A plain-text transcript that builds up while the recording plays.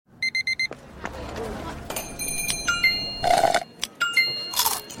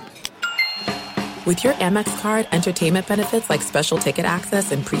With your Amex card, entertainment benefits like special ticket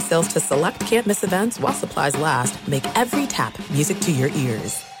access and pre-sales to select can't-miss events while supplies last make every tap music to your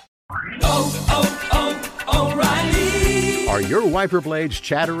ears. O'Reilly. Are your wiper blades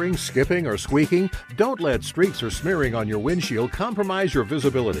chattering, skipping, or squeaking? Don't let streaks or smearing on your windshield compromise your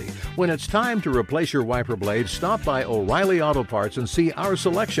visibility. When it's time to replace your wiper blades, stop by O'Reilly Auto Parts and see our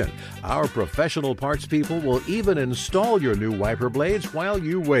selection. Our professional parts people will even install your new wiper blades while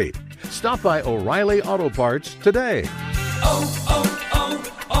you wait. Stop by O'Reilly Auto Parts today.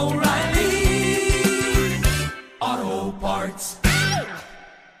 O'Reilly Auto Parts.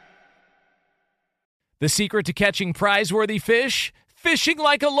 The secret to catching prize-worthy fish? Fishing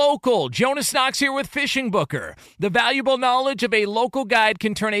like a local. Jonas Knox here with Fishing Booker. The valuable knowledge of a local guide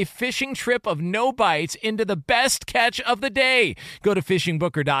can turn a fishing trip of no bites into the best catch of the day. Go to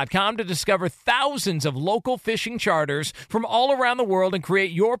fishingbooker.com to discover thousands of local fishing charters from all around the world and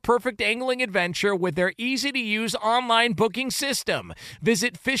create your perfect angling adventure with their easy-to-use online booking system.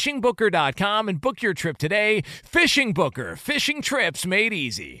 Visit fishingbooker.com and book your trip today. Fishing Booker. Fishing trips made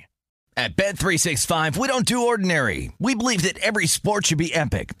easy. At Bet365, we don't do ordinary. We believe that every sport should be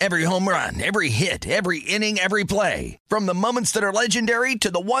epic. Every home run, every hit, every inning, every play. From the moments that are legendary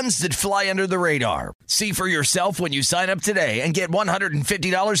to the ones that fly under the radar. See for yourself when you sign up today and get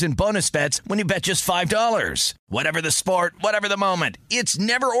 $150 in bonus bets when you bet just $5. Whatever the sport, whatever the moment, it's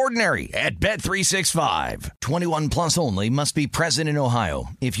never ordinary at Bet365. 21 plus only. Must be present in Ohio.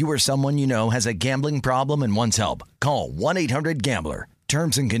 If you or someone you know has a gambling problem and wants help, call 1-800-GAMBLER.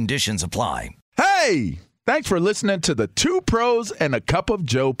 Terms and conditions apply. Hey, thanks for listening to the Two Pros and a Cup of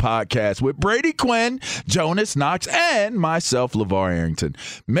Joe podcast with Brady Quinn, Jonas Knox, and myself, LeVar Arrington.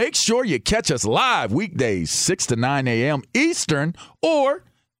 Make sure you catch us live weekdays 6 to 9 a.m. Eastern or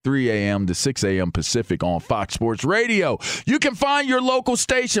 3 a.m. to 6 a.m. Pacific on Fox Sports Radio. You can find your local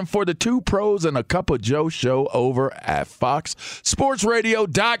station for the Two Pros and a Cup of Joe show over at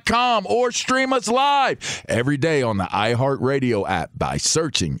foxsportsradio.com or stream us live every day on the iHeartRadio app by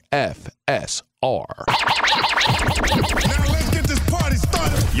searching FSR. Now let's get this party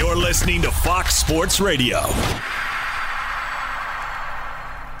started. You're listening to Fox Sports Radio.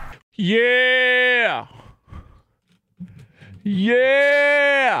 Yeah!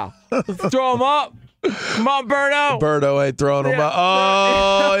 Yeah! Throw him up. Come on, Berto. Berto ain't throwing him up.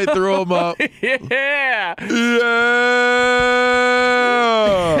 Oh, he threw him up. Yeah.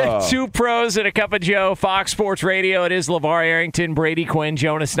 Yeah. Two Pros and a Cup of Joe, Fox Sports Radio. It is LeVar Arrington, Brady Quinn,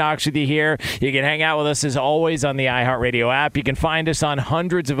 Jonas Knox with you here. You can hang out with us as always on the iHeartRadio app. You can find us on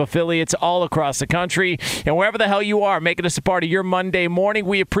hundreds of affiliates all across the country. And wherever the hell you are, making us a part of your Monday morning,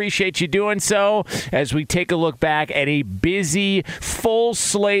 we appreciate you doing so as we take a look back at a busy, full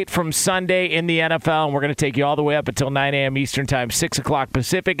slate from Sunday in the NFL. And we're going to take you all the way up until 9 a.m. Eastern Time, 6 o'clock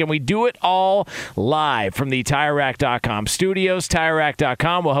Pacific. And we do it all live from the TireRack.com studios.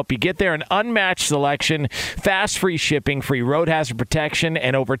 TireRack.com will help you get there. An unmatched selection, fast free shipping, free road hazard protection,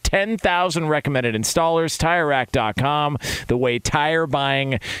 and over 10,000 recommended installers. TireRack.com, the way tire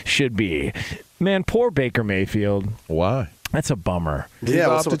buying should be. Man, poor Baker Mayfield. Why? That's a bummer. Yeah,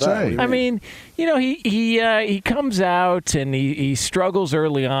 what's up with that? I mean, you know, he comes out and he struggles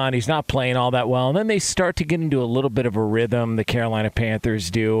early on. He's not playing all that well, and then they start to get into a little bit of a rhythm. The Carolina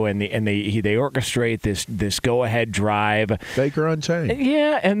Panthers do, and they orchestrate this go ahead drive. Baker Unchained.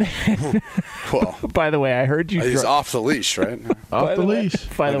 Yeah, and Well, by the way, I heard you. he's off the leash, right? Off the leash.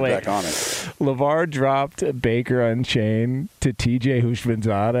 By the way, back on it. LeVar dropped Baker Unchained to TJ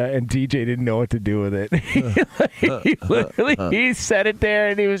Houshmandzadeh, and TJ didn't know what to do with it. He said it there,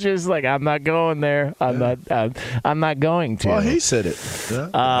 and he was just like, "I'm not going there. I'm not going to." Well, he said it. Yeah,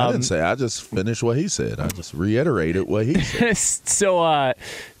 I didn't say. I just finished what he said. I just reiterated what he said. So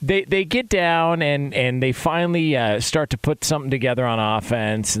they get down and they finally start to put something together on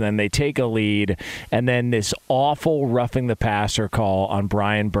offense, and then they take a lead, and then this awful roughing the passer call on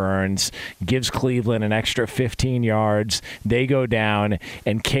Brian Burns gives Cleveland an extra 15 yards. They go down,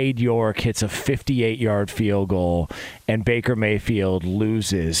 and Cade York hits a 58-yard field goal, and Baker Mayfield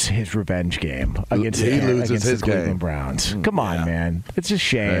loses his revenge game against the Cleveland Browns. Come on, man. It's a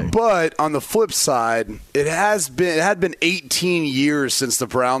shame. But on the flip side, it had been 18 years since the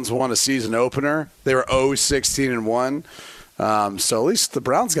Browns won a season opener. They were 0-16-1. So at least the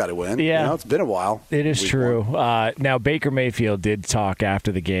Browns got to win. Yeah. You know, it's been a while. It is true. Now, Baker Mayfield did talk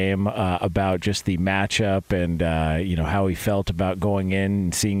after the game about just the matchup and how he felt about going in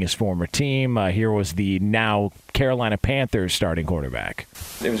and seeing his former team. Here was the now Carolina Panthers starting quarterback.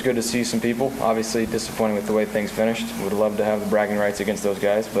 It was good to see some people. Obviously disappointing with the way things finished. Would love to have the bragging rights against those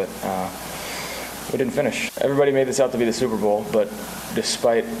guys, but we didn't finish. Everybody made this out to be the Super Bowl, but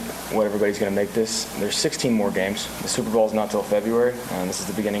despite what everybody's going to make this, there's 16 more games. The Super Bowl is not till February, and this is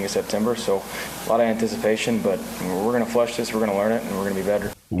the beginning of September, so a lot of anticipation, but we're going to flush this, we're going to learn it, and we're going to be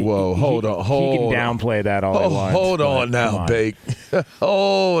better. Whoa, hold on. He can downplay that all he wants. Hold on now, Bake.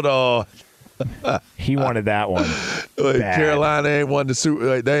 Hold on. He wanted that one. Carolina ain't won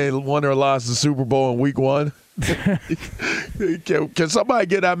they ain't won or lost the Super Bowl in week 1. Can somebody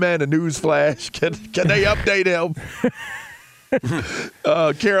get that man a news flash? Can they update him?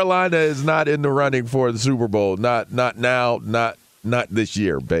 Carolina is not in the running for the Super Bowl. Not now. Not this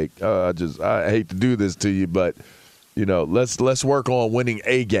year, Bake. I hate to do this to you, but let's work on winning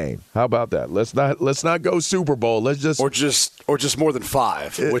a game. How about that? Let's not go Super Bowl. Let's just or just more than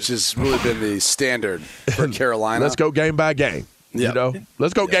 5, which has really been the standard for Carolina. Let's go game by game. Yep.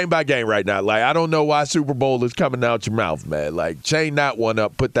 Let's go game by game right now. Like, I don't know why Super Bowl is coming out your mouth, man. Like, chain that one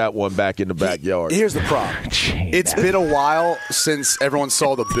up, put that one back in the backyard. Here's the problem. It's been a while since everyone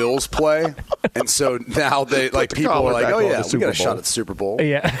saw the Bills play, and so now people are like, oh yeah, we got a shot at the Super Bowl.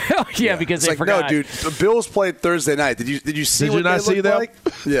 Yeah, yeah, because they forgot. No, dude, the Bills played Thursday night. Did you see? Did you not see them? Like?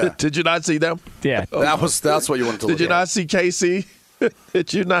 Yeah. Did you not see them? Yeah. That's what you wanted to look at. Did you not see KC?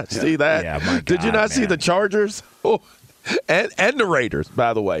 Did you not see that? Yeah, my God, did you not see the Chargers? Oh. And the Raiders,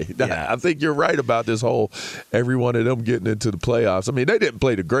 by the way. Yeah. I think you're right about this whole every one of them getting into the playoffs. I mean, they didn't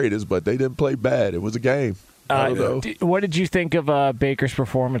play the greatest, but they didn't play bad. It was a game. I don't know. What did you think of Baker's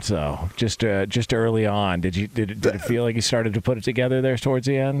performance, though? Just early on, did it feel like he started to put it together there towards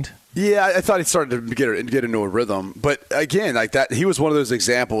the end? Yeah, I thought he started to get into a rhythm. But again, like that, he was one of those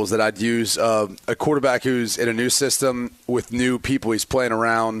examples that I'd use a quarterback who's in a new system with new people he's playing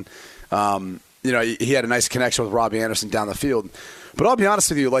around. He had a nice connection with Robbie Anderson down the field. But I'll be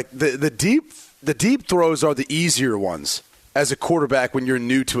honest with you, like the deep throws are the easier ones as a quarterback when you're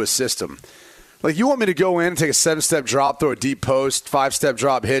new to a system. Like, you want me to go in and take a 7-step drop, throw a deep post, 5-step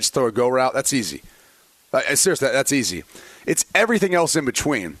drop, hitch, throw a go route? That's easy. Seriously, that's easy. It's everything else in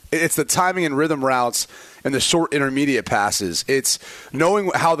between. It's the timing and rhythm routes and the short intermediate passes. It's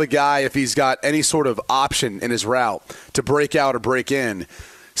knowing how the guy, if he's got any sort of option in his route to break out or break in,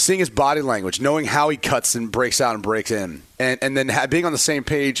 seeing his body language, knowing how he cuts and breaks out and breaks in, and then being on the same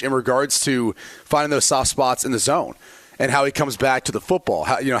page in regards to finding those soft spots in the zone and how he comes back to the football,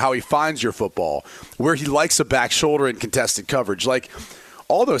 how he finds your football, where he likes a back shoulder in contested coverage. Like,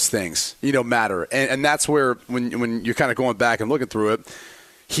 all those things, matter. And that's where when you're kind of going back and looking through it,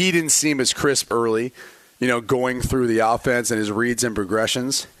 he didn't seem as crisp early, going through the offense and his reads and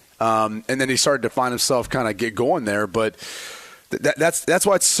progressions. And then he started to find himself kind of get going there. But that's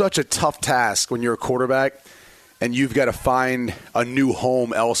why it's such a tough task when you're a quarterback and you've got to find a new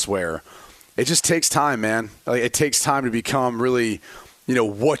home elsewhere. It just takes time, man. Like, it takes time to become really,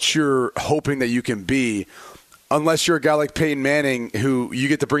 what you're hoping that you can be, unless you're a guy like Peyton Manning who you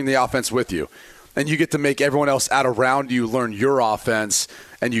get to bring the offense with you and you get to make everyone else out around you learn your offense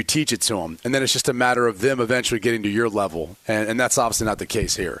and you teach it to them. And then it's just a matter of them eventually getting to your level. And that's obviously not the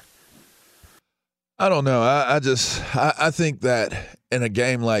case here. I don't know. I think that in a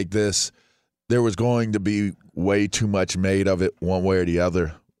game like this, there was going to be way too much made of it one way or the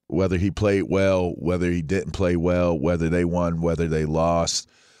other, whether he played well, whether he didn't play well, whether they won, whether they lost.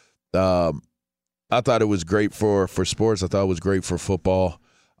 I thought it was great for sports. I thought it was great for football.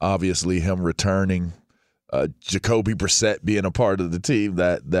 Obviously, him returning, Jacoby Brissett being a part of the team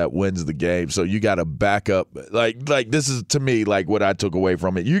that wins the game. So you got a backup. Like this is, to me, like what I took away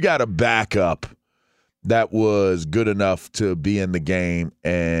from it. You got a backup that was good enough to be in the game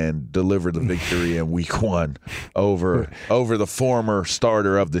and deliver the victory in week 1 over the former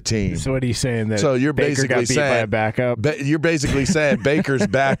starter of the team. So what are you saying? That so you're Baker basically got beat saying by a backup? You're basically saying Baker's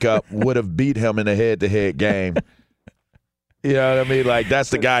backup would have beat him in a head-to-head game. You know what I mean? Like,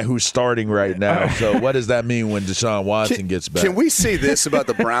 that's the guy who's starting right now. So what does that mean when Deshaun Watson gets back? Can we say this about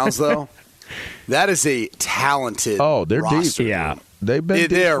the Browns, though? That is a talented they're roster. deep. Yeah. They've been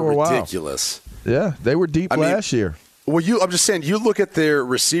deep for a while. They're ridiculous. Yeah, they were deep last year. Well, I'm just saying, you look at their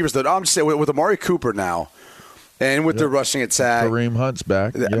receivers. I'm just saying, with Amari Cooper now, and with their rushing attack, Kareem Hunt's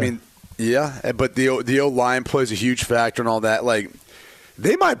back. I mean, yeah, but the O-line plays a huge factor and all that. Like,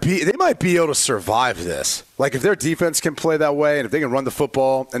 they might be able to survive this. Like, if their defense can play that way, and if they can run the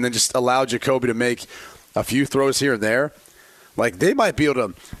football, and then just allow Jacoby to make a few throws here and there, like they might be able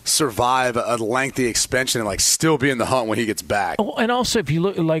to survive a lengthy extension and like still be in the hunt when he gets back. Oh, and also, if you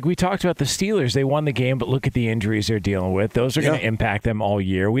look, like we talked about the Steelers, they won the game, but look at the injuries they're dealing with. Those are going to impact them all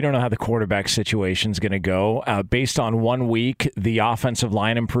year. We don't know how the quarterback situation is going to go. Based on 1 week, the offensive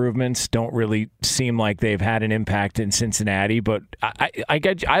line improvements don't really seem like they've had an impact in Cincinnati. But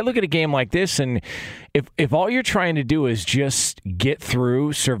I look at a game like this, and if all you're trying to do is just get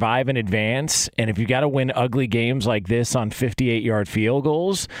through, survive, and advance, and if you got to win ugly games like this on 58-yard field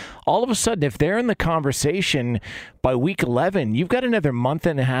goals, all of a sudden, if they're in the conversation by week 11, you've got another month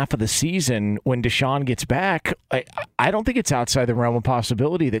and a half of the season when Deshaun gets back. I don't think it's outside the realm of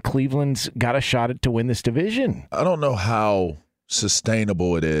possibility that Cleveland's got a shot at to win this division. I don't know how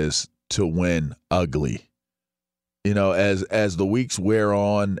sustainable it is to win ugly. You know, as the weeks wear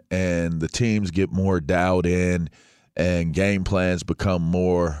on and the teams get more dialed in and game plans become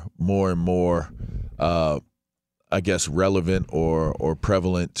more and more, I guess, relevant or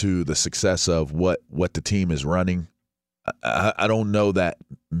prevalent to the success of what the team is running, I don't know that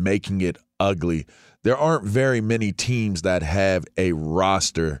making it ugly. There aren't very many teams that have a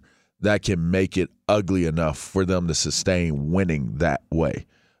roster that can make it ugly enough for them to sustain winning that way.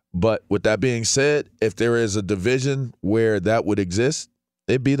 But with that being said, if there is a division where that would exist,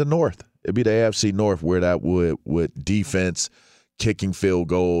 it'd be the North. It'd be the AFC North where that would defense, kicking field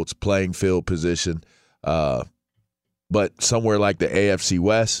goals, playing field position. But somewhere like the AFC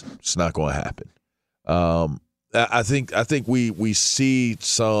West, it's not going to happen. I think we see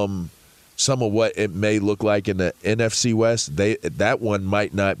some of what it may look like in the NFC West. That one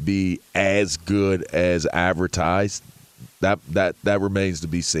might not be as good as advertised. That remains to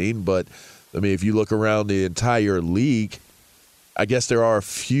be seen. But I mean, if you look around the entire league, I guess there are a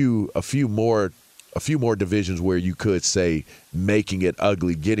few more divisions where you could say making it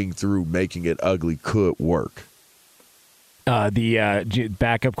ugly, getting through making it ugly could work. The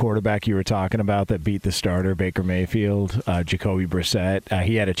backup quarterback you were talking about that beat the starter, Baker Mayfield, Jacoby Brissett,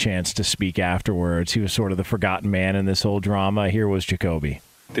 he had a chance to speak afterwards. He was sort of the forgotten man in this whole drama. Here was Jacoby.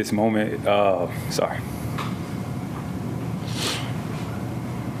 This moment,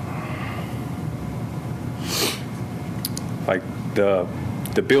 like the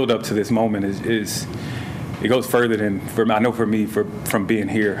build up to this moment is it goes further than from being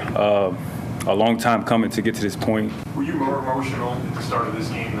here. A long time coming to get to this point. Were you more emotional at the start of this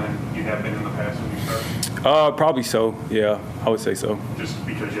game than you have been in the past when you started? Probably so. Yeah, I would say so. Just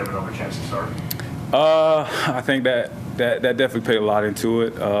because you have another chance to start? I think that definitely played a lot into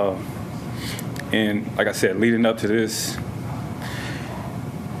it. And like I said, leading up to this,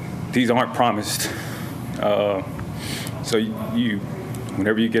 these aren't promised. So you,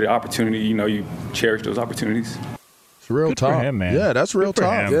 whenever you get an opportunity, you cherish those opportunities. It's real Good talk. for him, man. Yeah, that's real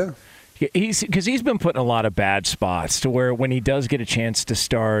talk. Yeah. He's been put in a lot of bad spots to where when he does get a chance to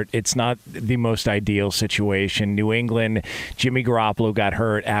start, it's not the most ideal situation. New England, Jimmy Garoppolo got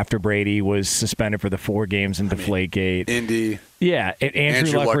hurt after Brady was suspended for the 4 games in Deflategate. Indy. Yeah,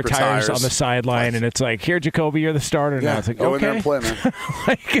 Andrew Luck retires on the sideline, and it's like, here, Jacoby, you're the starter now. It's like, go okay. in there and play, man.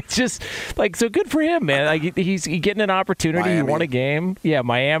 Like, it's just like, so good for him, man. Like, he's getting an opportunity. Miami. He won a game. Yeah,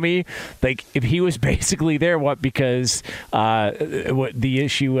 Miami. Like, if he was basically there, because the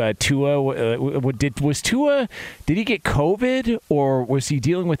issue Tua did he get COVID, or was he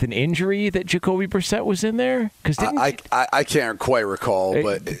dealing with an injury that Jacoby Brissett was in there? Because I can't quite recall,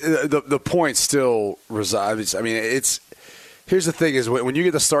 but the point still resides. I mean, here's the thing is when you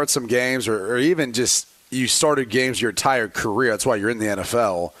get to start some games or even just you started games your entire career, that's why you're in the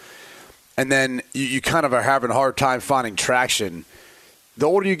NFL, and then you kind of are having a hard time finding traction. The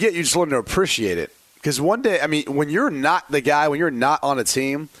older you get, you just learn to appreciate it. Because one day, I mean, when you're not the guy, when you're not on a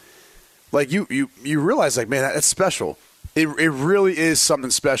team, like you realize, like, man, that's special. It really is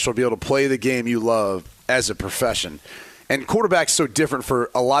something special to be able to play the game you love as a profession. And quarterback's so different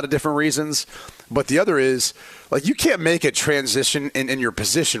for a lot of different reasons. But the other is, like, you can't make a transition in your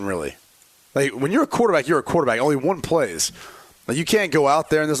position, really. Like, when you're a quarterback, only one plays. Like, you can't go out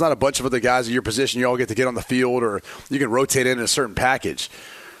there and there's not a bunch of other guys in your position you all get to get on the field or you can rotate in a certain package.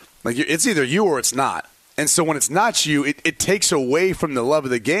 Like, it's either you or it's not. And so when it's not you, it takes away from the love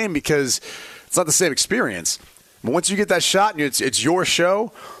of the game because it's not the same experience. But once you get that shot and it's your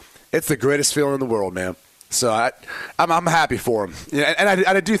show, it's the greatest feeling in the world, man. So I'm happy for him, and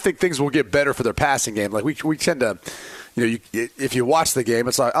I do think things will get better for their passing game. Like we tend to, if you watch the game,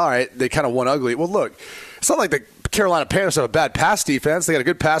 it's like, all right, they kind of won ugly. Well, look, it's not like the Carolina Panthers have a bad pass defense. They got a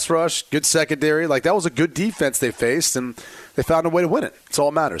good pass rush, good secondary. Like that was a good defense they faced, and they found a way to win it. It's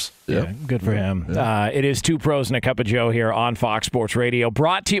all that matters. Yeah, good for him. It is Two Pros and a Cup of Joe here on Fox Sports Radio.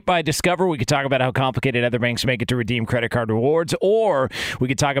 Brought to you by Discover. We could talk about how complicated other banks make it to redeem credit card rewards, or we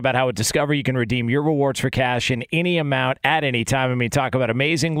could talk about how at Discover you can redeem your rewards for cash in any amount at any time. I mean, talk about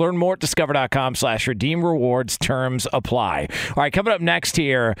amazing. Learn more at discover.com/redeem rewards. Terms apply. All right, coming up next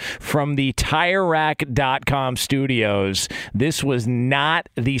here from the TireRack.com studios, this was not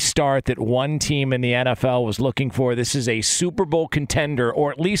the start that one team in the NFL was looking for. This is a Super Bowl contender,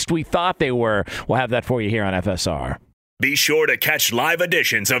 or at least we thought they were. We'll have that for you here on FSR. Be sure to catch live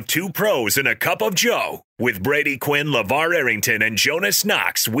editions of Two Pros and a Cup of Joe with Brady Quinn, LeVar Arrington, and Jonas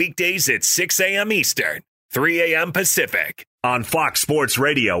Knox weekdays at 6 a.m. Eastern, 3 a.m. Pacific on Fox Sports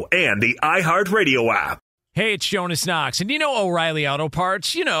Radio and the iHeartRadio app. Hey, it's Jonas Knox, and you know O'Reilly Auto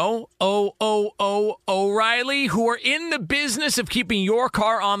Parts, you know, O'Reilly, who are in the business of keeping your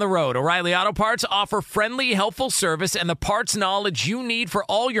car on the road. O'Reilly Auto Parts offer friendly, helpful service and the parts knowledge you need for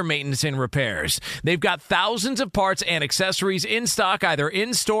all your maintenance and repairs. They've got thousands of parts and accessories in stock, either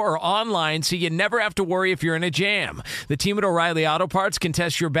in-store or online, so you never have to worry if you're in a jam. The team at O'Reilly Auto Parts can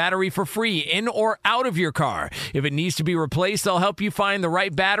test your battery for free in or out of your car. If it needs to be replaced, they'll help you find the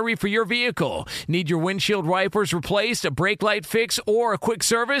right battery for your vehicle. Need your windshield wipers replaced, a brake light fix, or a quick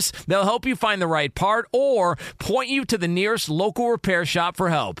service? They'll help you find the right part or point you to the nearest local repair shop for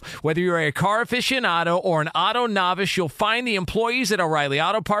help. Whether you're a car aficionado or an auto novice, you'll find the employees at O'Reilly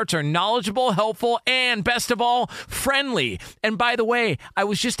Auto Parts are knowledgeable, helpful, and best of all, friendly. And by the way, I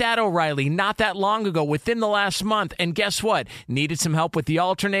was just at O'Reilly not that long ago, within the last month, and guess what? Needed some help with the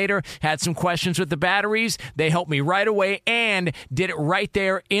alternator, had some questions with the batteries. They helped me right away and did it right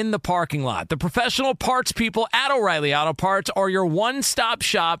there in the parking lot. The professional parts people at O'Reilly Auto Parts are your one-stop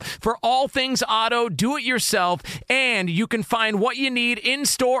shop for all things auto, do-it-yourself, and you can find what you need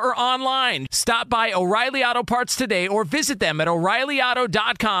in-store or online. Stop by O'Reilly Auto Parts today or visit them at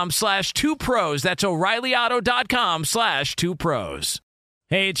O'ReillyAuto.com/2pros. That's O'ReillyAuto.com/2pros.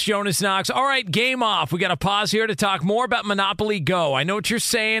 Hey, it's Jonas Knox. All right, game off. We got to pause here to talk more about Monopoly Go. I know what you're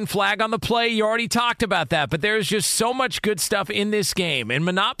saying, flag on the play. You already talked about that, but there's just so much good stuff in this game. In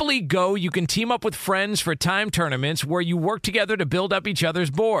Monopoly Go, you can team up with friends for time tournaments where you work together to build up each other's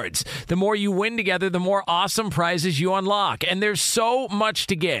boards. The more you win together, the more awesome prizes you unlock, and there's so much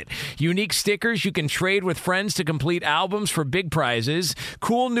to get. Unique stickers you can trade with friends to complete albums for big prizes,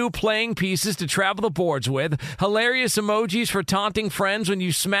 cool new playing pieces to travel the boards with, hilarious emojis for taunting friends when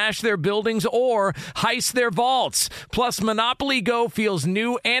you smash their buildings or heist their vaults. Plus, Monopoly Go feels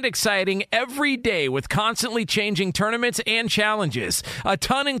new and exciting every day with constantly changing tournaments and challenges. A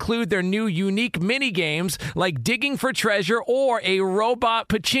ton include their new unique mini games like digging for treasure or a robot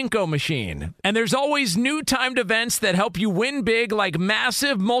pachinko machine. And there's always new timed events that help you win big, like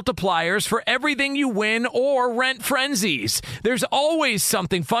massive multipliers for everything you win or rent frenzies. There's always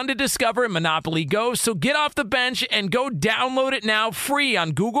something fun to discover in Monopoly Go, so get off the bench and go download it now free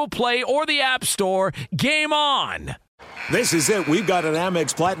on Google Play or the App Store. Game on! This is it. We've got an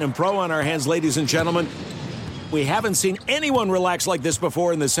Amex Platinum Pro on our hands, ladies and gentlemen. We haven't seen anyone relax like this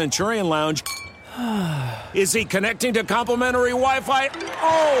before in the Centurion Lounge. Is he connecting to complimentary Wi-Fi?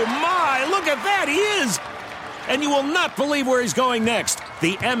 Oh, my! Look at that! He is! And you will not believe where he's going next.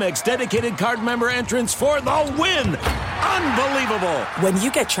 The Amex dedicated card member entrance for the win. Unbelievable. When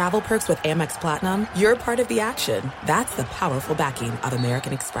you get travel perks with Amex Platinum, you're part of the action. That's the powerful backing of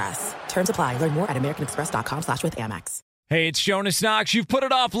American Express. Terms apply. Learn more at americanexpress.com/withAmex. Hey, it's Jonas Knox. You've put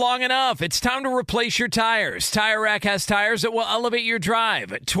it off long enough. It's time to replace your tires. Tire Rack has tires that will elevate your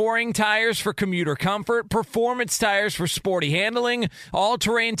drive. Touring tires for commuter comfort, performance tires for sporty handling,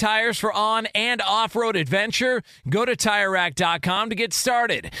 all-terrain tires for on- and off-road adventure. Go to TireRack.com to get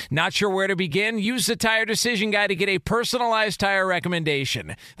started. Not sure where to begin? Use the Tire Decision Guide to get a personalized tire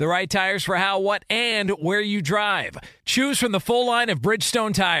recommendation. The right tires for how, what, and where you drive. Choose from the full line of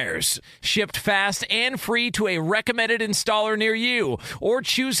Bridgestone tires. Shipped fast and free to a recommended installer near you, or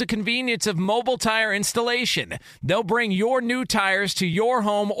choose the convenience of mobile tire installation. They'll bring your new tires to your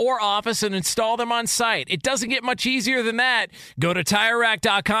home or office and install them on site. It doesn't get much easier than that. Go to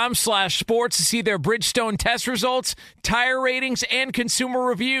TireRack.com/sports to see their Bridgestone test results, tire ratings, and consumer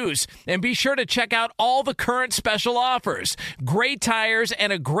reviews. And be sure to check out all the current special offers. Great tires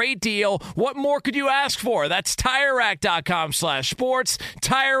and a great deal. What more could you ask for? That's TireRack.com/sports.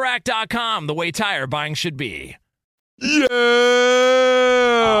 TireRack.com, the way tire buying should be. Yeah!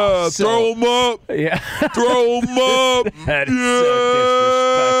 Throw them up! Yeah. Throw them up! That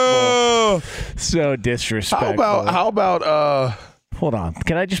is so disrespectful. How about hold on.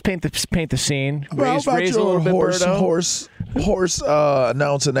 Can I just paint the scene? Raise a little bit, Birdo. horse. horse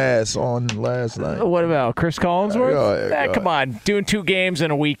announcing ass on last night. What about Chris Collinsworth? Come on. on, doing 2 games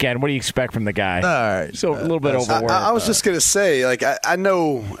in a weekend. What do you expect from the guy? All right. So a little bit overworked. I was just going to say, like, I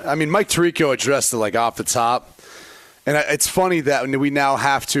know, I mean, Mike Tirico addressed it, like, off the top. And it's funny that we now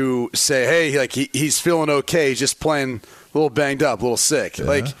have to say, hey, like, he's feeling okay. He's just playing a little banged up, a little sick. Yeah.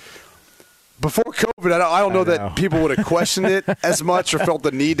 Like, before COVID, I don't know that people would have questioned it as much or felt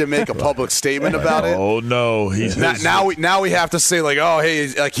the need to make a public statement about it. Oh no, now we have to say like, oh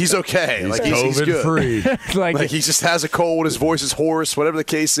hey, like he's okay, he's like COVID he's good, free, like he just has a cold, his voice is hoarse, whatever the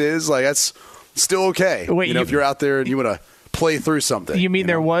case is, like that's still okay. Wait, if you're out there and you want to play through something. You mean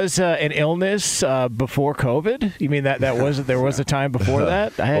there was an illness before COVID? You mean there was a time before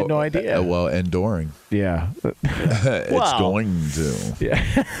that? I had no idea. Well, and during. Yeah. It's going to. Yeah.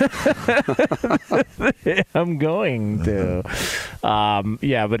 I'm going to.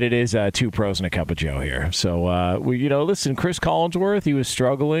 Yeah, but it is 2 pros and a cup of Joe here. So, listen, Chris Collinsworth, he was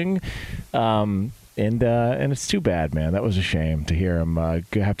struggling. And it's too bad, man. That was a shame to hear him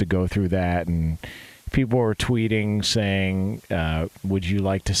have to go through that. And people were tweeting saying, would you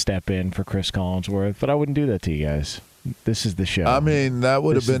like to step in for Chris Collinsworth? But I wouldn't do that to you guys. This is the show. I mean, that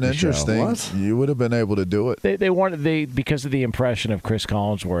would have been interesting. What? You would have been able to do it. They wanted because of the impression of Chris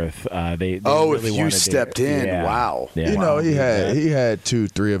Collinsworth. They really if you stepped in, yeah. wow. Yeah. He had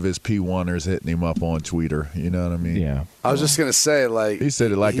 2-3 of his P1ers hitting him up on Twitter. You know what I mean? Yeah. I was just gonna say, like he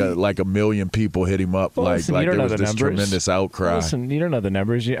said, it like a million people hit him up, listen, like there was this tremendous outcry. Listen, you don't know the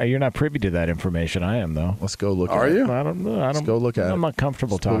numbers. You're not privy to that information. I am though. Let's go look. Are at you? It. I don't know. Let's go look at it. I'm not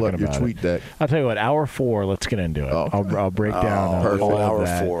comfortable talking about your tweet deck. I'll tell you what. Hour 4. Let's get into it. Okay. I'll break down perfect. all of Hour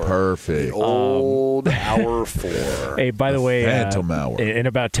that. 4. Perfect. The old Hour 4. Hey, by the way, Phantom Hour. In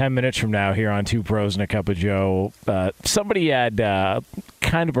about 10 minutes from now, here on 2 Pros and a Cup of Joe, somebody had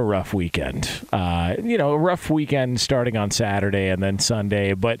kind of a rough weekend. A rough weekend starting on Saturday and then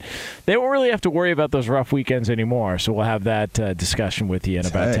Sunday, but they won't really have to worry about those rough weekends anymore. So we'll have that discussion with you in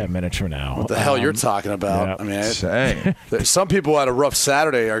about 10 minutes from now. What the hell you're talking about? Yeah. I mean, some people had a rough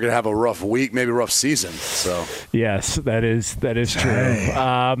Saturday are going to have a rough week, maybe a rough season. So yes, that is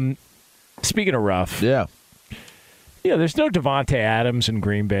true. Speaking of rough, yeah, there's no Devontae Adams in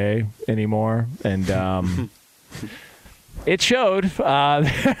Green Bay anymore, and it showed.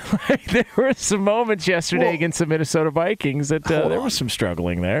 There were some moments yesterday against the Minnesota Vikings that there was some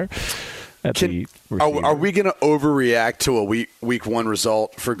struggling there. Are we going to overreact to a week 1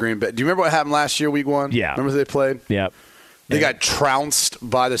 result for Green Bay? Do you remember what happened last year, week 1? Yeah. Remember they played? Yep. They got trounced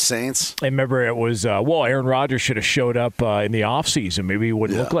by the Saints. I remember it was, Aaron Rodgers should have showed up in the offseason. Maybe he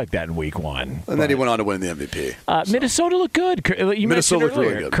wouldn't look like that in week 1. And then he went on to win the MVP. Minnesota looked good. You Minnesota mentioned earlier.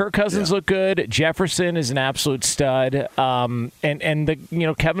 Really good. Kirk Cousins looked good. Jefferson is an absolute stud. And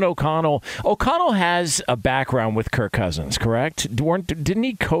Kevin O'Connell. O'Connell has a background with Kirk Cousins, correct? Didn't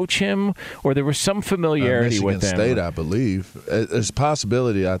he coach him? Or there was some familiarity with him? Michigan State, I believe. There's a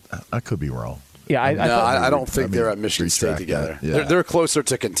possibility. I could be wrong. Yeah, I don't think they're at Michigan State together. Yeah. They're closer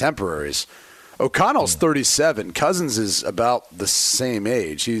to contemporaries. O'Connell's 37. Cousins is about the same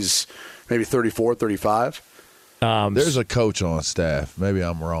age. He's maybe 34, 35. There's a coach on staff. Maybe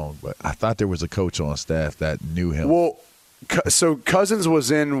I'm wrong, but I thought there was a coach on staff that knew him. Well, so Cousins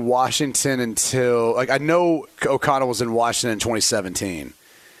was in Washington until – I know O'Connell was in Washington in 2017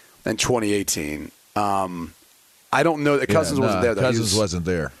 and 2018. I don't know that Cousins wasn't there. Cousins wasn't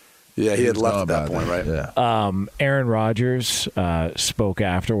there. Yeah, he had left at that point, right? Yeah. Aaron Rodgers spoke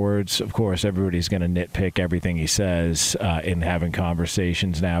afterwards. Of course, everybody's going to nitpick everything he says in having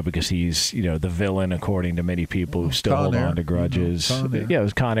conversations now because he's, the villain, according to many people who still hold on to grudges. Yeah, it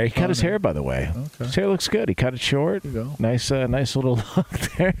was Con Air. He cut his hair, by the way. Okay. His hair looks good. He cut it short. There you go. Nice little look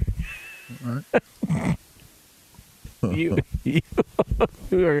there. All right. You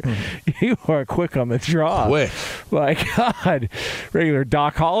are quick on the draw. Quick. My God. Regular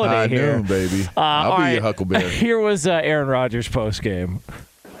Doc Holliday here. Noon, baby. I'll be your Huckleberry. Here was Aaron Rodgers postgame.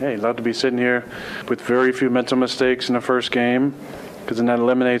 Hey, love to be sitting here with very few mental mistakes in the first game, because then that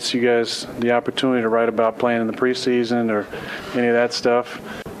eliminates you guys the opportunity to write about playing in the preseason or any of that stuff.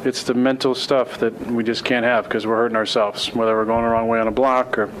 It's the mental stuff that we just can't have because we're hurting ourselves, whether we're going the wrong way on a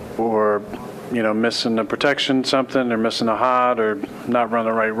block or missing the protection, something, or missing a hot, or not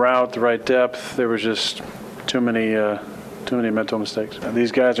running the right route, the right depth. There was just too many mental mistakes.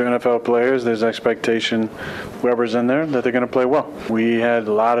 These guys are NFL players. There's expectation, whoever's in there, that they're going to play well. We had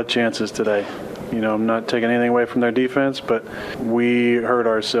a lot of chances today. I'm not taking anything away from their defense, but we hurt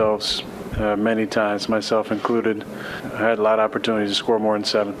ourselves many times, myself included. I had a lot of opportunities to score more than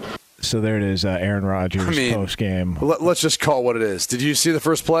 7. So there it is, Aaron Rodgers post game. Let's just call it what it is. Did you see the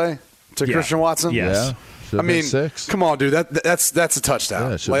first play to Christian Watson? Yes. I mean, 6. Come on, dude. That's a touchdown.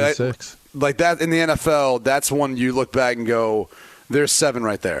 Yeah, it should be 6. Like that in the NFL, that's when you look back and go, there's 7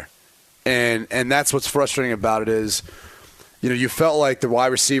 right there. And that's what's frustrating about it is, you felt like the wide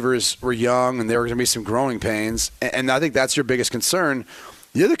receivers were young and there were going to be some growing pains. And I think that's your biggest concern.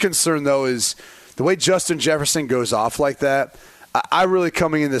 The other concern, though, is the way Justin Jefferson goes off like that. I really,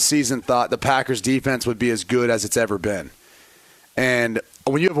 coming into the season, thought the Packers' defense would be as good as it's ever been. And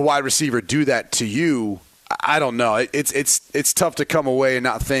when you have a wide receiver do that to you, I don't know. It's tough to come away and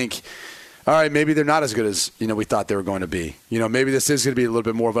not think, all right, maybe they're not as good as we thought they were going to be. Maybe this is going to be a little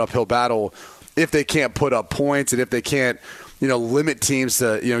bit more of an uphill battle if they can't put up points and if they can't limit teams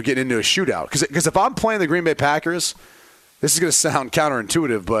to get into a shootout. Because if I'm playing the Green Bay Packers, this is going to sound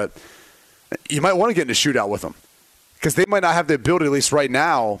counterintuitive, but you might want to get in a shootout with them because they might not have the ability, at least right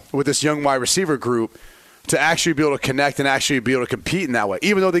now, with this young wide receiver group, to actually be able to connect and actually be able to compete in that way,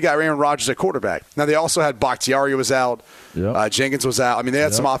 even though they got Aaron Rodgers at quarterback. Now, they also had Bakhtiari was out. Yep. Jenkins was out. I mean, they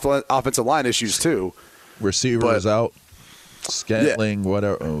had some offensive line issues, too. Receiver was out. Scantling,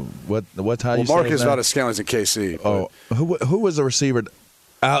 whatever. What how you say Marcus Valdes-Scantling's in KC. Oh, who was the receiver?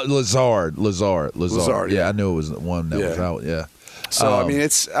 Lazard. Yeah, I knew it was the one that was out, yeah. So, I mean,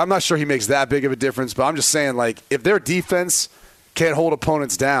 I'm not sure he makes that big of a difference, but I'm just saying, like, if their defense can't hold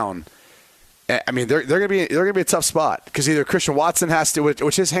opponents down, I mean, they're gonna be a tough spot because either Christian Watson has to,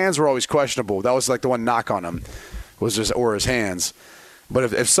 which his hands were always questionable. That was like the one knock on him, or his hands.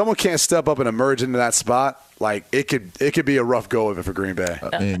 But if someone can't step up and emerge into that spot, like it could be a rough go of it for Green Bay.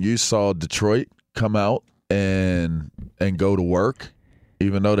 And you saw Detroit come out and go to work,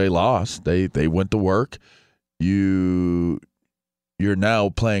 even though they lost. They went to work. You're now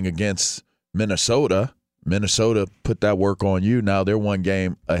playing against Minnesota. Minnesota put that work on you. Now they're one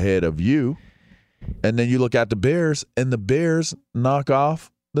game ahead of you. And then you look at the Bears, and the Bears knock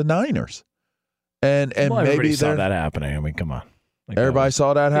off the Niners. And everybody saw that happening. I mean, come on. Everybody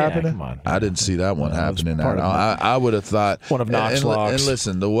saw that happening? Yeah, come on. I didn't see that one happening. I would have thought one of Knox locks. And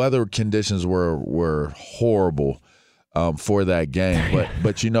listen, the weather conditions were horrible for that game.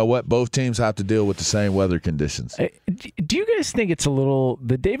 But you know what? Both teams have to deal with the same weather conditions. Do you guys think it's a little –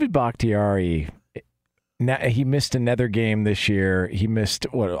 the David Bakhtiari – he missed another game this year. He missed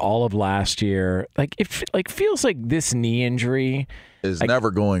all of last year. Like it feels like this knee injury is never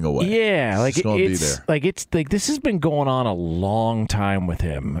going away. Yeah, like it's going to be there. Like it's like this has been going on a long time with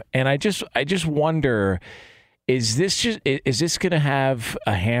him, and I just wonder, is this going to have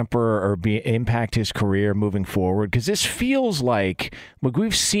a hamper or impact his career moving forward? Because this feels like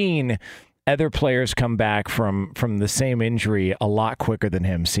we've seen other players come back from the same injury a lot quicker than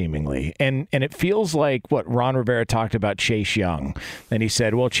him, seemingly. And it feels like what Ron Rivera talked about Chase Young. And he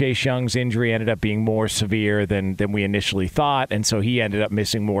said, well, Chase Young's injury ended up being more severe than we initially thought, and so he ended up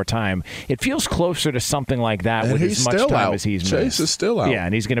missing more time. It feels closer to something like that and with as much time as he's missed. Chase is still out. Yeah,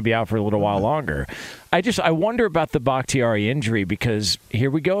 and he's going to be out for a little while longer. I wonder about the Bakhtiari injury because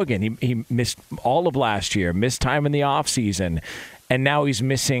here we go again. He missed all of last year, missed time in the offseason, and now he's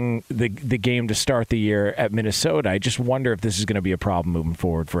missing the game to start the year at Minnesota. I just wonder if this is going to be a problem moving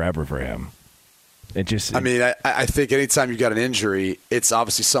forward forever for him. I think anytime you got an injury, it's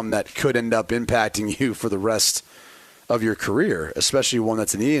obviously something that could end up impacting you for the rest of your career, especially one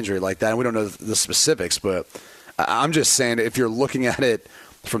that's a knee injury like that. And we don't know the specifics, but I'm just saying if you're looking at it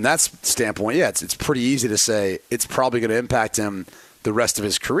from that standpoint, yeah, it's pretty easy to say it's probably going to impact him the rest of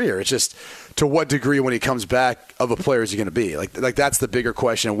his career. It's just to what degree when he comes back of a player is he going to be? Like that's the bigger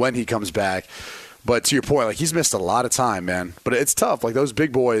question when he comes back. But to your point, like he's missed a lot of time, man. But it's tough. Like those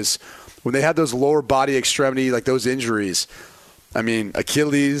big boys, when they have those lower body extremity, like those injuries, I mean,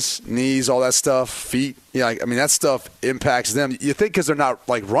 Achilles, knees, all that stuff, feet, that stuff impacts them. You think because they're not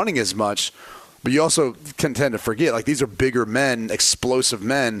like running as much, but you also can tend to forget, like these are bigger men, explosive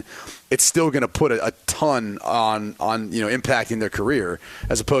men. It's still going to put a ton on impacting their career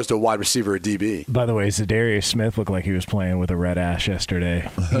as opposed to a wide receiver or DB. By the way, Zadarius Smith looked like he was playing with a red ash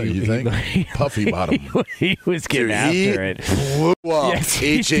yesterday. You think? Puffy bottom. He was getting after it. Blew up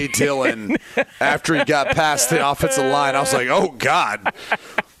A.J. Dillon after he got past the offensive line. I was like, oh, God.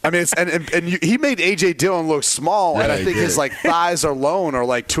 I mean, he made A.J. Dillon look small, and I think his thighs alone are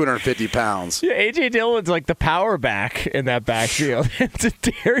like 250 pounds. Yeah, A.J. Dillon's like the power back in that backfield.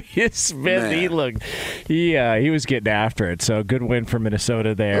 Darius Smith, he was getting after it. So good win for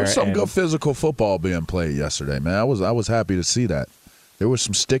Minnesota there. There was some good physical football being played yesterday, man. I was happy to see that. There was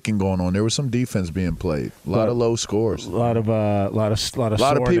some sticking going on. There was some defense being played. A lot of low scores. A lot of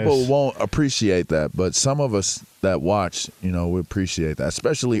people won't appreciate that, but some of us that watch, we appreciate that.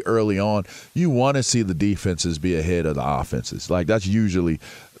 Especially early on, you want to see the defenses be ahead of the offenses. Like that's usually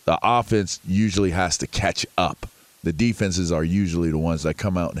the offense usually has to catch up. The defenses are usually the ones that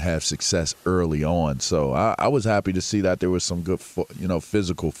come out and have success early on. So I was happy to see that there was some good,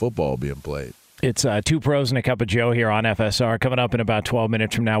 physical football being played. It's Two Pros and a Cup of Joe here on FSR. Coming up in about 12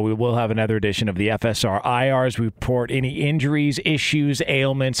 minutes from now, we will have another edition of the FSR IRs. We report any injuries, issues,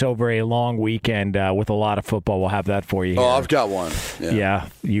 ailments over a long weekend with a lot of football. We'll have that for you here. Oh, I've got one. Yeah.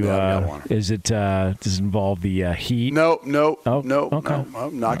 I've got one. Does it involve the Heat? No. Okay. No.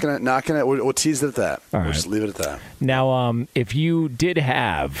 I'm not gonna. We'll tease it at that. We'll just leave it at that. Now, if you did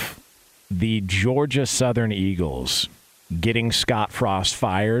have the Georgia Southern Eagles getting Scott Frost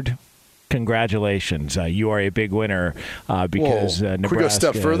fired, congratulations. You are a big winner because Nebraska. Can we go a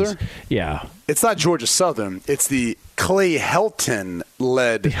step further? Yeah. It's not Georgia Southern. It's the Clay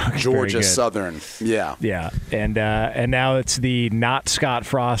Helton-led Georgia Southern. Yeah. Yeah. And now it's the not Scott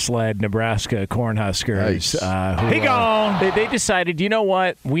Frost-led Nebraska Cornhuskers. Nice. They decided, you know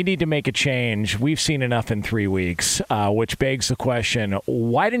what? We need to make a change. We've seen enough in 3 weeks, which begs the question,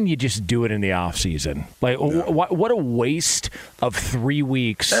 why didn't you just do it in the offseason? Like, what a waste of 3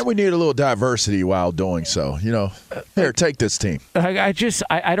 weeks. And we need a little diversity while doing so. Here, take this team. I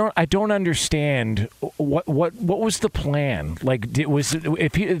don't understand what was the plan? Like,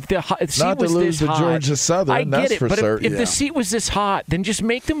 if the seat not to was lose this to hot, Georgia Southern, I get that's it. for But certain. if the seat was this hot, then just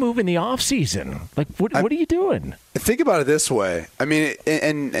make the move in the offseason. Like, what are you doing? Think about it this way. I mean,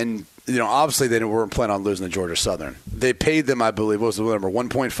 and obviously they weren't planning on losing to Georgia Southern. They paid them, I believe, what was the number,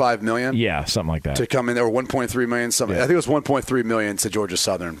 $1.5 million? Yeah, something like that. To come in there, or $1.3 million. Something. Yeah. I think it was $1.3 million to Georgia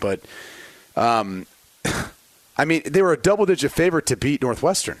Southern. But, I mean, they were a double-digit favorite to beat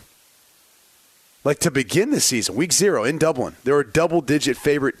Northwestern. Like, to begin the season, week 0 in Dublin, they were a double-digit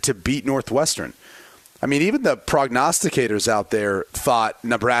favorite to beat Northwestern. I mean, even the prognosticators out there thought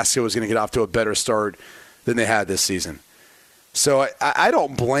Nebraska was going to get off to a better start than they had this season. So I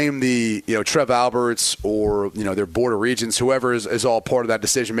don't blame the Trev Alberts or their Board of Regents, whoever is all part of that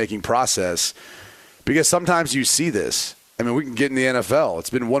decision-making process, because sometimes you see this. I mean, we can get in the NFL. It's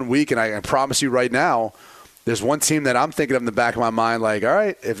been 1 week, and I promise you right now, there's one team that I'm thinking of in the back of my mind, like, all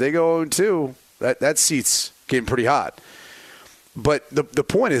right, if they go 0-2, that seat's getting pretty hot. But the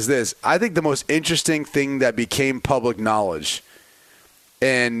point is this. I think the most interesting thing that became public knowledge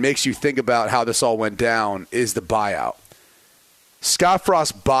and makes you think about how this all went down is the buyout. Scott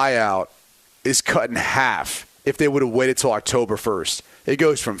Frost's buyout is cut in half if they would have waited till October 1st. It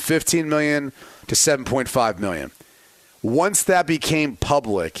goes from $15 million to $7.5 million. Once that became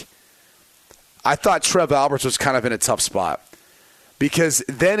public, I thought Trev Alberts was kind of in a tough spot. Because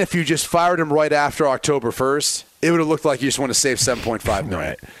then if you just fired him right after October 1st, it would have looked like you just want to save $7.5 million.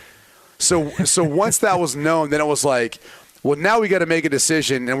 Right. So once that was known, then it was like, well, now we got to make a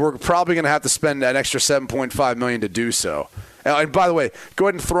decision, and we're probably going to have to spend an extra $7.5 million to do so. And by the way, go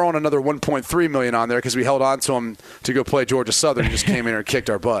ahead and throw in another $1.3 million on there because we held on to him to go play Georgia Southern and just came in here and kicked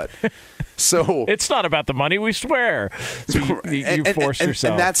our butt. So it's not about the money, we swear. So you forced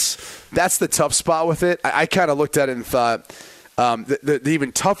yourself. And that's the tough spot with it. I kind of looked at it and thought the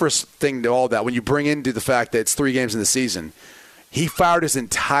even tougher thing to all that, when you bring into the fact that it's 3 games in the season, he fired his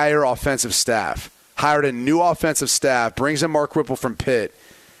entire offensive staff, hired a new offensive staff, brings in Mark Whipple from Pitt,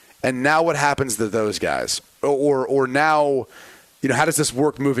 and now what happens to those guys? Or now, how does this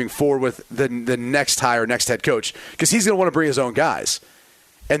work moving forward with the next hire, next head coach? Because he's going to want to bring his own guys.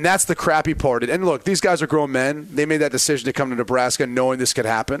 And that's the crappy part. And look, these guys are grown men. They made that decision to come to Nebraska knowing this could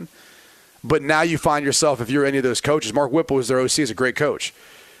happen. But now you find yourself, if you're any of those coaches, Mark Whipple, who's their OC, is a great coach.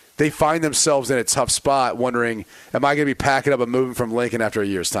 They find themselves in a tough spot wondering, am I going to be packing up and moving from Lincoln after a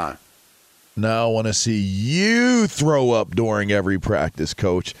year's time? Now I want to see you throw up during every practice,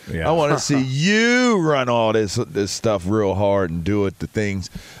 Coach. Yeah. I want to see you run all this stuff real hard and do it the things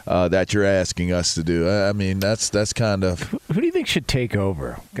that you're asking us to do. I mean, that's kind of. Who do you think should take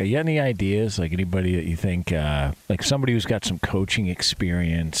over? Okay, you got any ideas? Like anybody that you think, like somebody who's got some coaching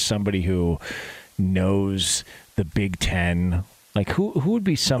experience, somebody who knows the Big Ten. Like who would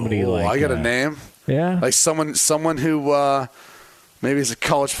be somebody like? I got a name. Yeah, like someone who. Maybe he's a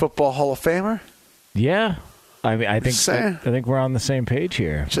college football Hall of Famer. Yeah, I mean, I think we're on the same page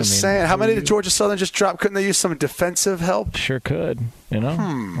here. Saying, how many did Georgia Southern just drop? Couldn't they use some defensive help? Sure could. Like,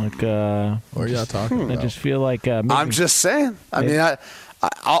 what are y'all talking about? I just feel like maybe, I'm just saying. I mean,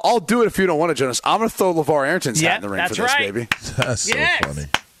 I'll do it if you don't want to, Jonas. I'm going to throw LeVar Arrington's hat in the ring for this, baby. That's so funny.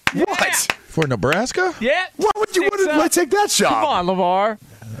 What? Yeah. For Nebraska? Yeah. Why would you want to take that shot? Come on,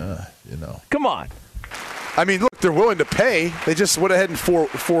 LeVar. You know. Come on. I mean, look, they're willing to pay. They just went ahead and four.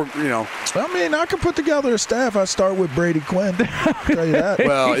 I mean, I can put together a staff. I start with Brady Quinn. I'll tell you that.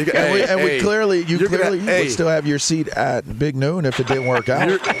 Well, we clearly would still have your seat at Big Noon if it didn't work out.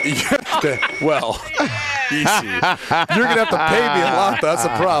 Easy. You're gonna have to pay me a lot. That's the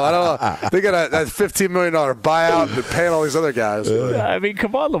problem. I don't know. They got a $15 million buyout and paying all these other guys. I mean,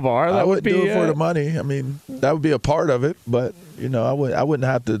 come on, LeVar. I wouldn't do it for the money. I mean, that would be a part of it, but I wouldn't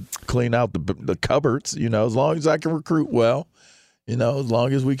have to clean out the cupboards. As long as I can recruit well. As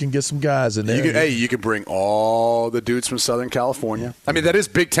long as we can get some guys in there. You can bring all the dudes from Southern California. I mean, that is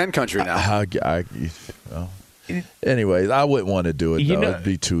Big Ten country now. Anyways, I wouldn't want to do it, though. It'd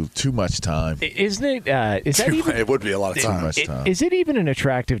be too much time. Isn't it? It would be a lot of time. Too much time. Is it even an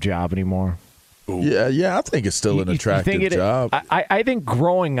attractive job anymore? Ooh. Yeah, I think it's still an attractive job. I think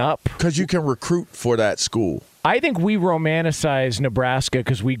growing up. Because you can recruit for that school. I think we romanticize Nebraska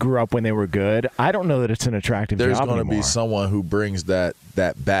because we grew up when they were good. I don't know that it's an attractive job anymore. There's going to be someone who brings that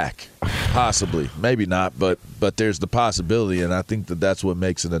back, possibly. Maybe not, but there's the possibility, and I think that's what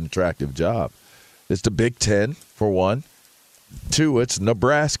makes it an attractive job. It's the Big Ten, for one. 2, it's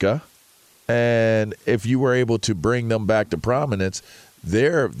Nebraska. And if you were able to bring them back to prominence,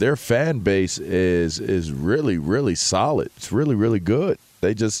 their fan base is really, really solid. It's really, really good.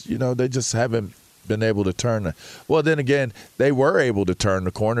 They just haven't been able to turn well, then again, they were able to turn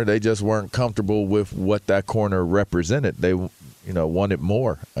the corner. They just weren't comfortable with what that corner represented. They wanted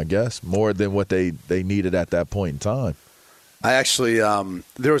more, I guess, more than what they needed at that point in time. I actually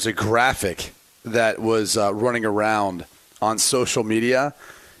there was a graphic that was running around on social media,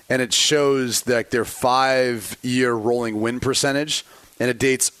 and it shows that their 5-year rolling win percentage, and it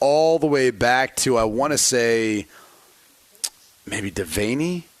dates all the way back to, I want to say, maybe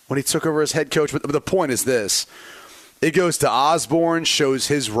Devaney when he took over as head coach. But the point is this. It goes to Osborne, shows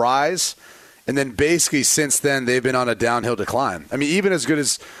his rise, and then basically since then they've been on a downhill decline. I mean, even as good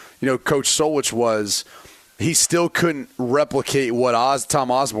as Coach Solich was, he still couldn't replicate what Tom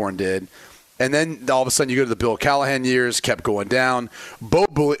Osborne did. And then all of a sudden you go to the Bill Callahan years, kept going down. Bo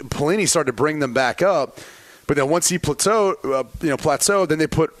Pelini started to bring them back up. But then once he plateaued, then they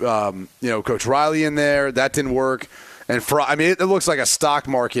put Coach Riley in there. That didn't work. And it looks like a stock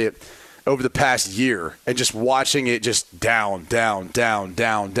market over the past year, and just watching it just down,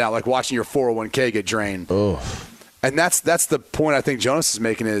 like watching your 401k get drained. Oh. And that's the point I think Jonas is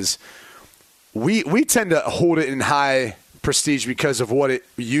making is we tend to hold it in high prestige because of what it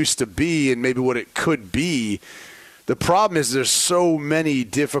used to be and maybe what it could be. The problem is there's so many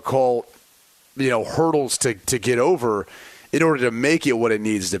difficult hurdles to get over in order to make it what it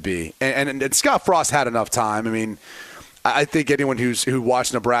needs to be. And Scott Frost had enough time. I mean, I think anyone who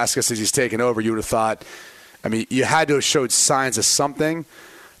watched Nebraska since he's taken over, you would have thought, you had to have showed signs of something.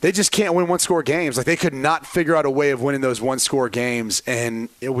 They just can't win one-score games. Like, they could not figure out a way of winning those one-score games, and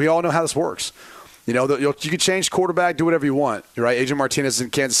we all know how this works. You can change quarterback, do whatever you want. You're right. Adrian Martinez is in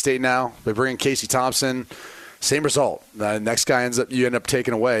Kansas State now. They bring in Casey Thompson. Same result. The next guy you end up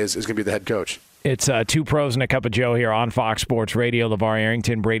taking away is going to be the head coach. It's 2 Pros and a Cup of Joe here on Fox Sports Radio. LeVar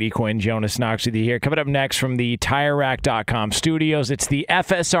Arrington, Brady Quinn, Jonas Knox with you here. Coming up next from the TireRack.com studios, it's the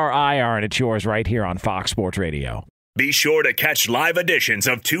FSR IR, and it's yours right here on Fox Sports Radio. Be sure to catch live editions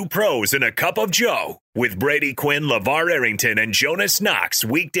of 2 Pros and a Cup of Joe with Brady Quinn, LeVar Arrington, and Jonas Knox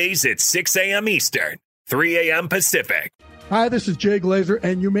weekdays at 6 a.m. Eastern, 3 a.m. Pacific. Hi, this is Jay Glazer,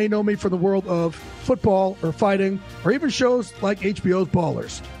 and you may know me from the world of football or fighting or even shows like HBO's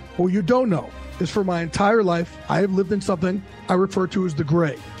Ballers. What you don't know is for my entire life, I have lived in something I refer to as the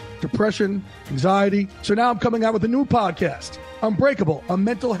gray. Depression, anxiety. So now I'm coming out with a new podcast, Unbreakable, a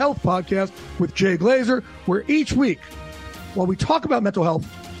mental health podcast with Jay Glazer, where each week, while we talk about mental health,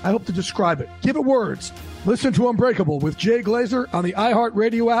 I hope to describe it, give it words. Listen to Unbreakable with Jay Glazer on the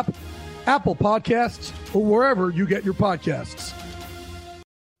iHeartRadio app, Apple Podcasts, or wherever you get your podcasts.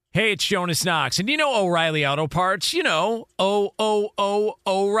 Hey, it's Jonas Knox, and you know O'Reilly Auto Parts. You know,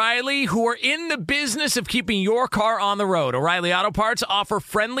 O'Reilly, who are in the business of keeping your car on the road. O'Reilly Auto Parts offer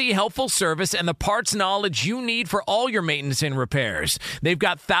friendly, helpful service and the parts knowledge you need for all your maintenance and repairs. They've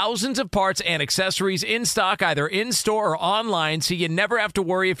got thousands of parts and accessories in stock, either in-store or online, so you never have to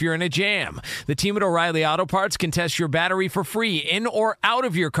worry if you're in a jam. The team at O'Reilly Auto Parts can test your battery for free, in or out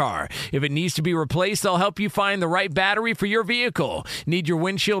of your car. If it needs to be replaced, they'll help you find the right battery for your vehicle. Need your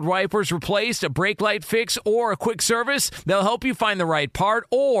windshield windshield wipers replaced, a brake light fix, or a quick service, they'll help you find the right part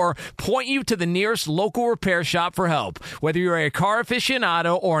or point you to the nearest local repair shop for help. Whether you're a car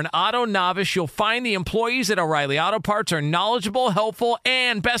aficionado or an auto novice, you'll find the employees at O'Reilly Auto Parts are knowledgeable, helpful,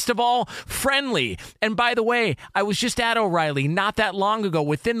 and best of all, friendly. And by the way, I was just at O'Reilly not that long ago,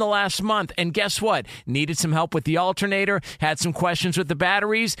 within the last month, and guess what? Needed some help with the alternator, had some questions with the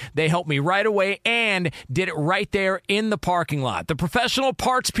batteries. They helped me right away and did it right there in the parking lot. The professional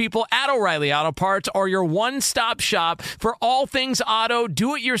parts people at O'Reilly Auto Parts are your one-stop shop for all things auto,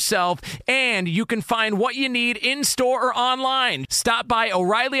 do-it-yourself, and you can find what you need in-store or online. Stop by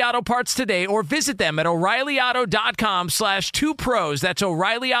O'Reilly Auto Parts today or visit them at O'ReillyAuto.com/2pros. That's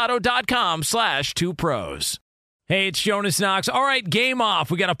O'ReillyAuto.com/2pros. Hey, it's Jonas Knox. All right, game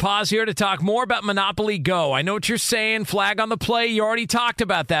off. We got to pause here to talk more about Monopoly Go. I know what you're saying. Flag on the play. You already talked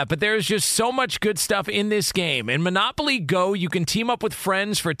about that, but there's just so much good stuff in this game. In Monopoly Go, you can team up with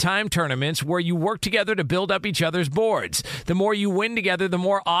friends for time tournaments where you work together to build up each other's boards. The more you win together, the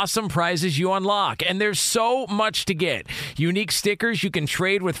more awesome prizes you unlock. And there's so much to get. Unique stickers you can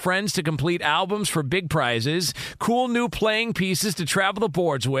trade with friends to complete albums for big prizes. Cool new playing pieces to travel the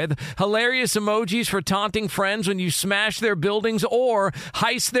boards with. Hilarious emojis for taunting friends when you smash their buildings or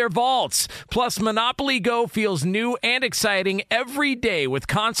heist their vaults. Plus, Monopoly Go feels new and exciting every day with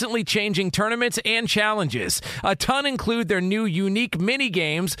constantly changing tournaments and challenges. A ton include their new unique mini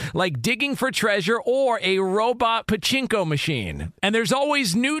games like digging for treasure or a robot pachinko machine. And there's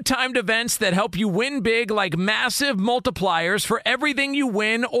always new timed events that help you win big, like massive multipliers for everything you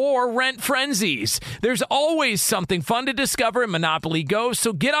win or rent frenzies. There's always something fun to discover in Monopoly Go,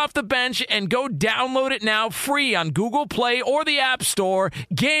 so get off the bench and go download it now free on Google Play or the App Store.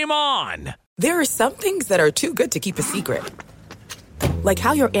 Game on! There are some things that are too good to keep a secret. Like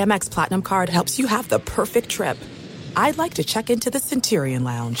how your Amex Platinum card helps you have the perfect trip. I'd like to check into the Centurion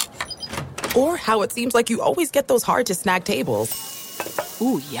Lounge. Or how it seems like you always get those hard-to-snag tables.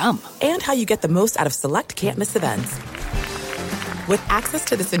 Ooh, yum. And how you get the most out of select can't-miss events. With access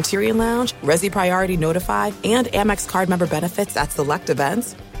to the Centurion Lounge, Resi Priority Notify, and Amex card member benefits at select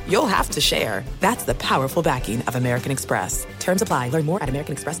events, you'll have to share. That's the powerful backing of American Express. Terms apply. Learn more at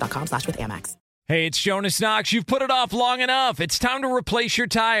americanexpress.com/withAmex. Hey, it's Jonas Knox. You've put it off long enough. It's time to replace your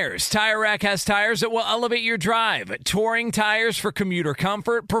tires. Tire Rack has tires that will elevate your drive. Touring tires for commuter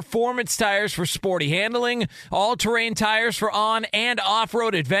comfort, performance tires for sporty handling, all-terrain tires for on- and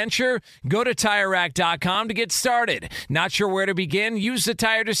off-road adventure. Go to TireRack.com to get started. Not sure where to begin? Use the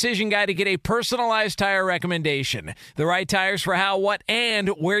Tire Decision Guide to get a personalized tire recommendation. The right tires for how, what, and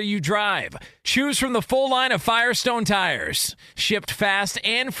where you drive. Choose from the full line of Firestone tires. Shipped fast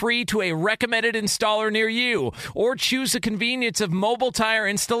and free to a recommended installer near you, or choose the convenience of mobile tire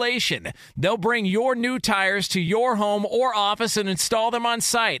installation. They'll bring your new tires to your home or office and install them on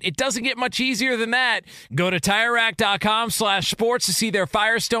site. It doesn't get much easier than that. Go to TireRack.com/sports to see their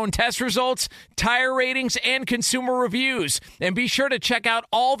Firestone test results, tire ratings, and consumer reviews. And be sure to check out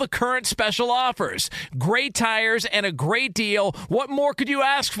all the current special offers. Great tires and a great deal. What more could you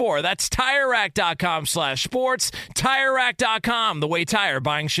ask for? That's TireRack.com/sports. TireRack.com, the way tire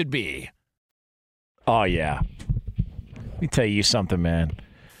buying should be. Oh, yeah. Let me tell you something, man.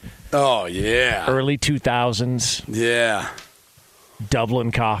 Oh, yeah. Early 2000s. Yeah.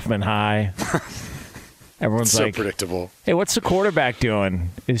 Dublin Kaufman High. Everyone's so like, predictable. Hey, what's the quarterback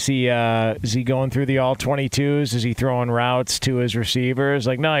doing? Is he going through the all-22s? Is he throwing routes to his receivers?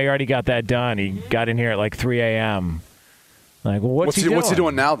 Like, no, he already got that done. He got in here at like 3 a.m. Like, well, what's he doing? What's he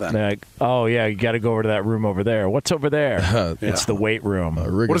doing now then? They're like, oh, yeah, you got to go over to that room over there. What's over there? It's the weight room.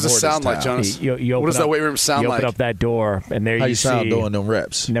 What does it sound like, Jonas? What does that weight room sound like? You open up that door, and there you see sound doing them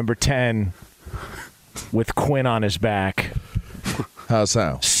reps. Number 10 with Quinn on his back. How it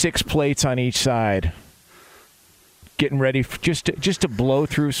sound? 6 plates on each side. Getting ready just to blow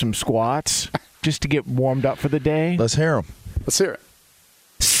through some squats, just to get warmed up for the day. Let's hear him. Let's hear it.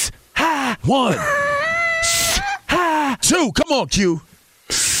 1, 2, come on, Q.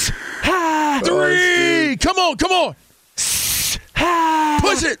 3, come on.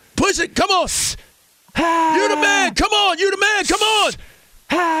 Push it, come on. You the man, come on.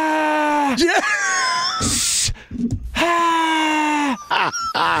 Yeah.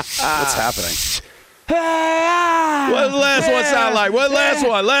 What's happening? What does the last one sound like? What last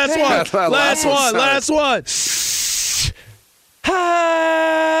one? Last one.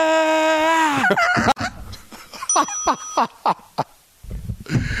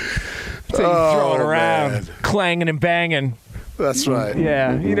 So you throw it around, man. Clanging and banging. That's right.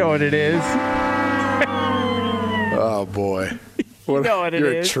 Yeah, you know what it is. Oh, boy. You know what it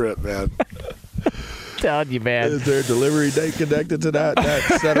You're is. a trip, man. telling you, man. Is there a delivery date connected to that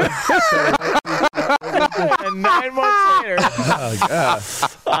setup? 9 months later. Oh, God.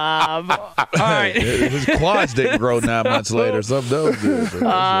 All right. His quads didn't grow 9 months later. Something else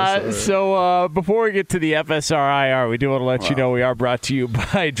did. So before we get to the FSR IR, we do want to let you know we are brought to you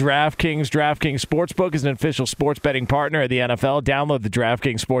by DraftKings. DraftKings Sportsbook is an official sports betting partner of the NFL. Download the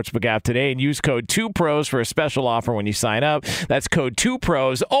DraftKings Sportsbook app today and use code 2PROS for a special offer when you sign up. That's code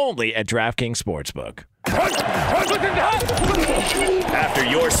 2PROS only at DraftKings Sportsbook. After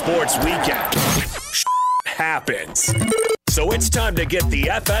your sports weekend, happens. So it's time to get the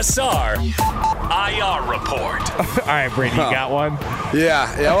FSR IR report. All right, Brady, you got one?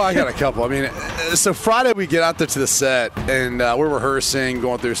 Yeah, well, I got a couple. I mean, so Friday we get out there to the set, and we're rehearsing,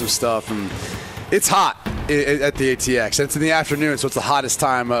 going through some stuff, and it's hot at the ATX. It's in the afternoon, so it's the hottest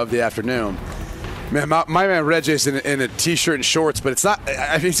time of the afternoon. Man, my man Reggie's in a T-shirt and shorts, but it's not.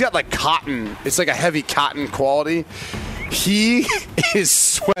 I mean, he's got like cotton. It's like a heavy cotton quality. He is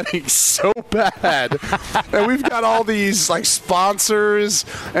sweating so bad, and we've got all these like sponsors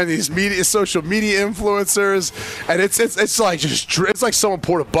and these social media influencers, and it's like someone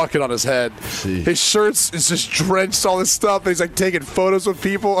poured a bucket on his head. See. His shirts is just drenched, all this stuff. And he's like taking photos with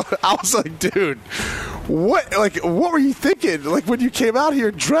people. I was like, dude, what were you thinking? Like when you came out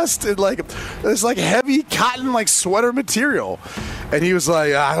here dressed in like this like heavy cotton like sweater material, and he was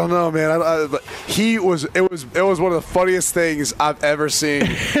like, I don't know, man. It was one of the funniest things I've ever seen.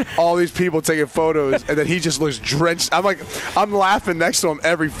 All these people taking photos, and then he just looks drenched. I'm laughing next to him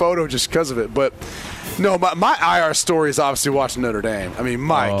every photo just because of it. But no, my IR story is obviously watching Notre Dame. I mean,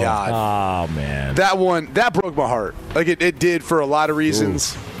 my God. Oh, man. That broke my heart. Like it did for a lot of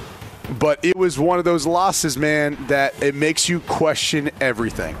reasons. Ooh. But it was one of those losses, man, that it makes you question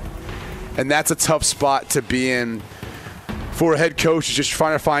everything. And that's a tough spot to be in for a head coach who's just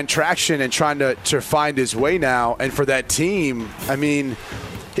trying to find traction and trying to find his way now. And for that team, I mean,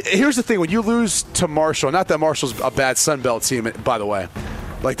 here's the thing. When you lose to Marshall, not that Marshall's a bad Sun Belt team, by the way.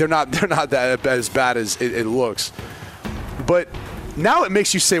 Like, they're not that as bad as it looks. But now it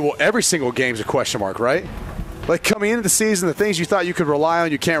makes you say, well, every single game's a question mark, right? Like, coming into the season, the things you thought you could rely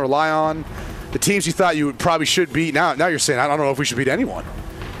on, you can't rely on. The teams you thought you probably should beat, now you're saying, I don't know if we should beat anyone.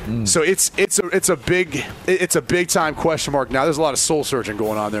 So it's a big time question mark now. There's a lot of soul searching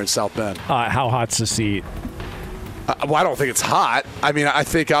going on there in South Bend. How hot's the seat? Well, I don't think it's hot. I mean, I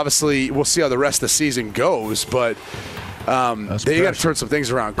think obviously we'll see how the rest of the season goes, but you got to turn some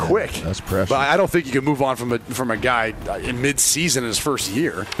things around quick. That's pressure. But I don't think you can move on from a guy in mid-season in his first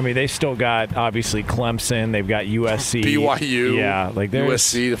year. I mean, they still got obviously Clemson. They've got USC, BYU,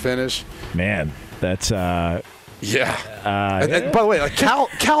 USC to finish. Man, that's. And by the way, like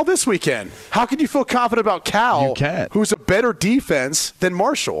Cal this weekend. How can you feel confident about Cal? You can't. Who's a better defense than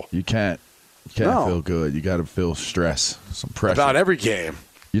Marshall? You can't feel good. You got to feel stress, some pressure. About every game.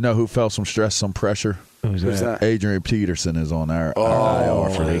 You know who felt some stress, some pressure? Who's that? Adrian Peterson is on our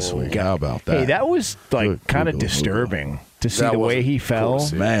IR for this week. How about that? Hey, that was like kind of disturbing to see the way he fell.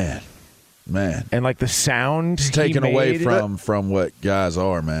 Cool Man. And like the sound it's taken away from what guys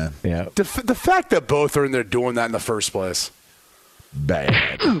are, man. Yeah. The fact that both are in there doing that in the first place.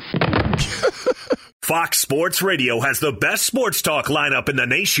 Bad. Fox Sports Radio has the best sports talk lineup in the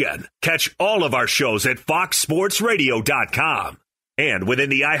nation. Catch all of our shows at foxsportsradio.com. And within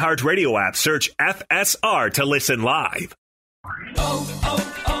the iHeartRadio app, search FSR to listen live.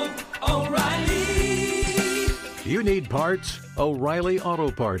 O'Reilly. You need parts? O'Reilly Auto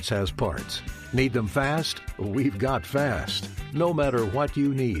Parts has parts. Need them fast? We've got fast. No matter what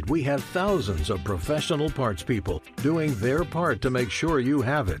you need, we have thousands of professional parts people doing their part to make sure you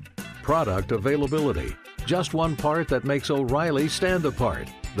have it. Product availability. Just one part that makes O'Reilly stand apart.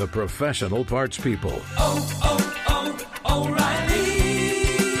 The professional parts people.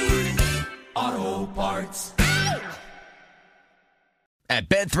 O'Reilly Auto Parts. At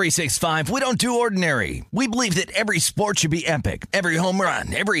Bet365, we don't do ordinary. We believe that every sport should be epic. Every home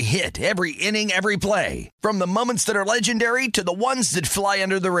run, every hit, every inning, every play. From the moments that are legendary to the ones that fly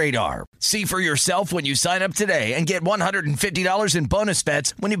under the radar. See for yourself when you sign up today and get $150 in bonus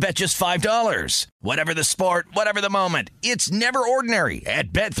bets when you bet just $5. Whatever the sport, whatever the moment, it's never ordinary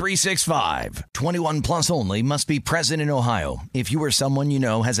at Bet365. 21 plus only. Must be present in Ohio. If you or someone you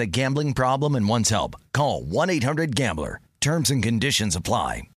know has a gambling problem and wants help, call 1-800-GAMBLER. Terms and conditions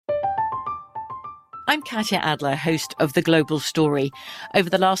apply. I'm Katya Adler, host of The Global Story. Over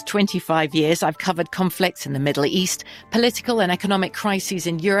the last 25 years, I've covered conflicts in the Middle East, political and economic crises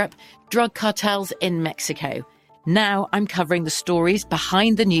in Europe, drug cartels in Mexico. Now I'm covering the stories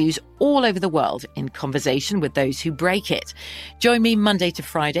behind the news all over the world in conversation with those who break it. Join me Monday to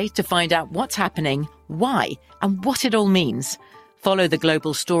Friday to find out what's happening, why, and what it all means. Follow The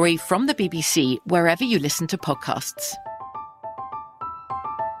Global Story from the BBC wherever you listen to podcasts.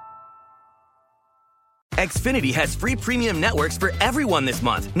 Xfinity has free premium networks for everyone this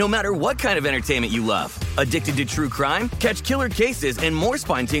month, no matter what kind of entertainment you love. Addicted to true crime? Catch killer cases and more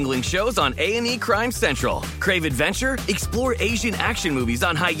spine-tingling shows on A&E Crime Central. Crave adventure? Explore Asian action movies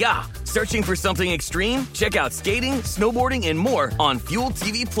on Hi-Ya. Searching for something extreme? Check out skating, snowboarding, and more on Fuel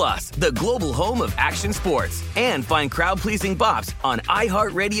TV Plus, the global home of action sports. And find crowd-pleasing bops on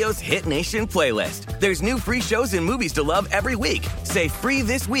iHeartRadio's Hit Nation playlist. There's new free shows and movies to love every week. Say free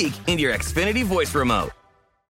this week in your Xfinity voice remote.